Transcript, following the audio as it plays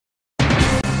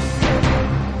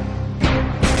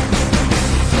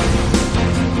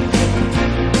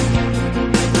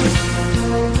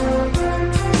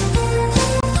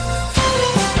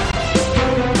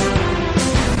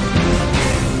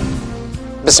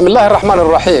بسم الله الرحمن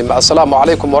الرحيم. السلام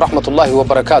عليكم ورحمة الله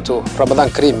وبركاته. Ramadan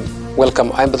Kareem.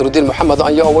 Welcome. I'm Badruddin Muhammad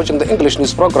and you are watching the English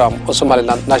news program on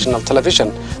Somaliland National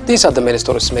Television. These are the main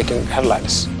stories making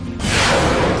headlines.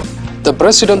 The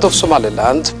President of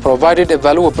Somaliland provided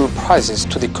valuable prizes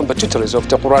to the competitors of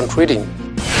the Quran reading.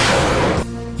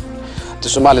 The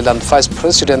Somaliland Vice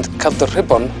President cut the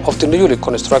ribbon of the newly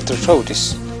constructed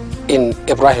roads in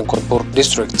Ibrahim Korbur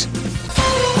district.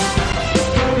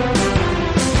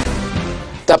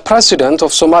 The President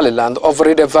of Somaliland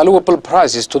offered valuable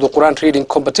prizes to the Quran reading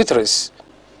competitors.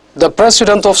 The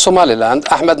President of Somaliland,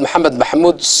 Ahmed Mohamed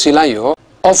Mahmoud Silanyo,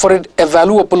 offered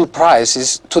valuable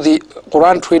prizes to the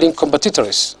Quran reading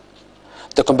competitors.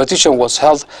 The competition was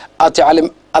held at the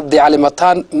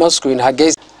Alimatan Mosque in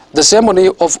Hargeisa. The ceremony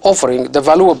of offering the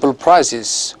valuable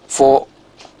prizes for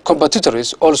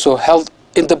competitors also held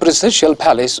in the Presidential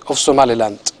Palace of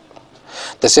Somaliland.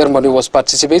 The ceremony was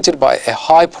participated by a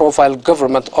high-profile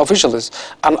government officials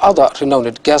and other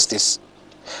renowned guests.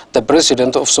 The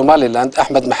President of Somaliland,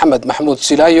 Ahmed Mohamed Mahmoud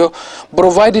Silayo,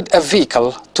 provided a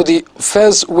vehicle to the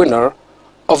first winner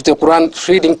of the Quran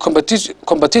reading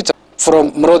competitor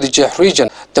from Marodijeh region.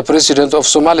 The President of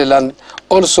Somaliland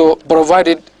also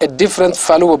provided different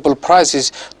valuable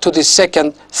prizes to the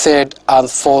second, third and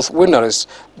fourth winners,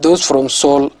 those from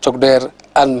Sol, Togder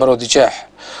and Marodijeh,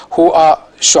 who are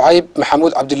Shuaib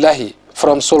Mahmoud Abdullahi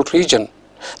from Sol region,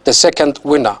 the second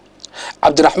winner,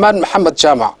 Abdurrahman Muhammad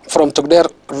Jama from Togder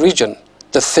region,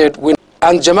 the third winner,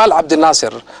 and Jamal Abdel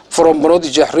Nasser from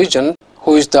Marodijeh region,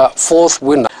 who is the fourth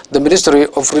winner. The Ministry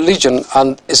of Religion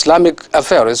and Islamic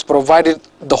Affairs provided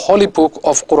the Holy Book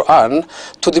of Quran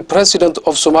to the President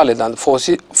of Somaliland for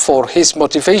his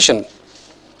motivation.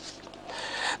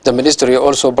 The ministry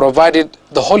also provided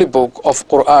the Holy Book of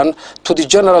Quran to the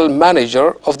General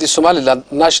Manager of the Somaliland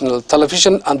National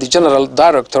Television and the General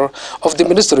Director of the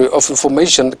Ministry of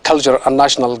Information, Culture and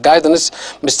National Guidance,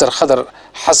 Mr. Khadr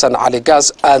Hassan Ali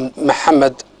Gas and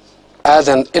Mohammed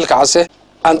Adan Ilkase,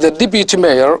 and the Deputy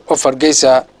Mayor of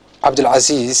Hargeisa, Abdul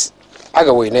Aziz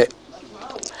Agawine.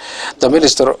 The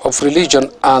Minister of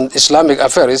Religion and Islamic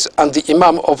Affairs and the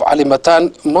Imam of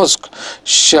Alimatan Mosque,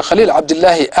 Sheikh Khalil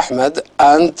Abdullahi Ahmed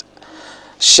and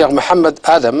Sheikh Muhammad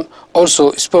Adam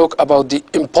also spoke about the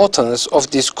importance of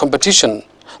this competition.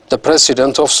 The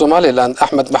President of Somaliland,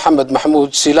 Ahmed Mohamed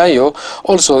Mahmoud Silanyo,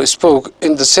 also spoke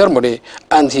in the ceremony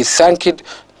and he thanked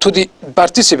to the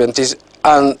participants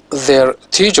and their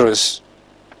teachers.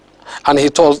 And he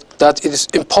told that it is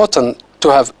important to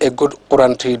have a good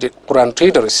Quran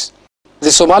readers.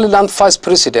 The Somaliland Vice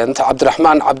President,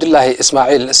 Abdurrahman Abdullahi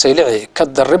Ismail Sayli'i,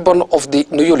 cut the ribbon of the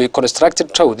newly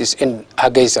constructed roads in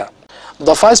Hargeisa.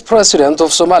 The Vice President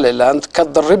of Somaliland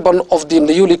cut the ribbon of the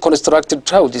newly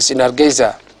constructed roads in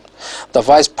Hargeisa. The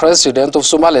Vice President of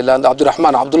Somaliland,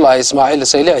 Abdurrahman Abdullahi Ismail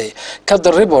Sayli'i, cut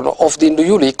the ribbon of the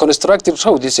newly constructed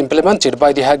roads implemented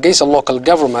by the Hargeisa local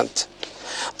government.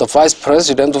 The Vice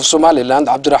President of Somaliland,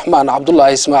 Abdurrahman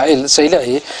Abdullahi Ismail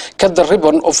Sayli'i, cut the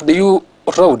ribbon of new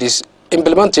roads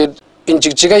implemented in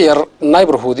Jigjigayar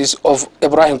neighborhoods of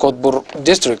Ibrahim Korbur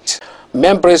district.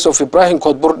 Members of Ibrahim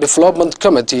Korbur Development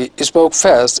Committee spoke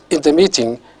first in the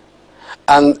meeting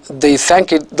and they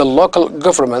thanked the local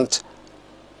government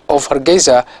of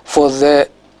Hargeisa for the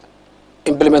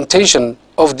implementation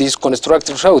of these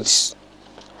constructed roads.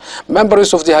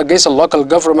 Members of the Hargeisa local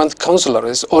government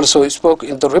councillors also spoke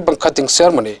in the ribbon-cutting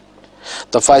ceremony.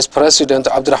 The Vice President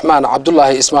Abdurrahman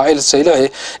Abdullahi Ismail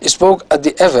Sayli'i spoke at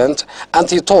the event and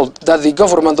he told that the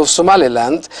government of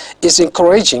Somaliland is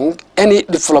encouraging any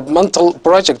developmental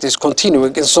project is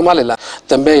continuing in Somaliland.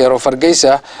 The Mayor of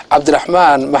Hargeisa,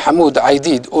 Abdurrahman Mahmoud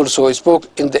Aidid, also spoke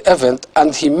in the event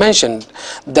and he mentioned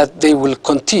that they will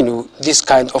continue this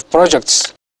kind of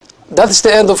projects. That is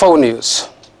the end of our news.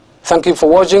 Thank you for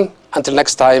watching. Until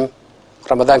next time,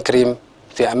 Ramadan Kareem,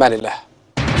 fi amanillah.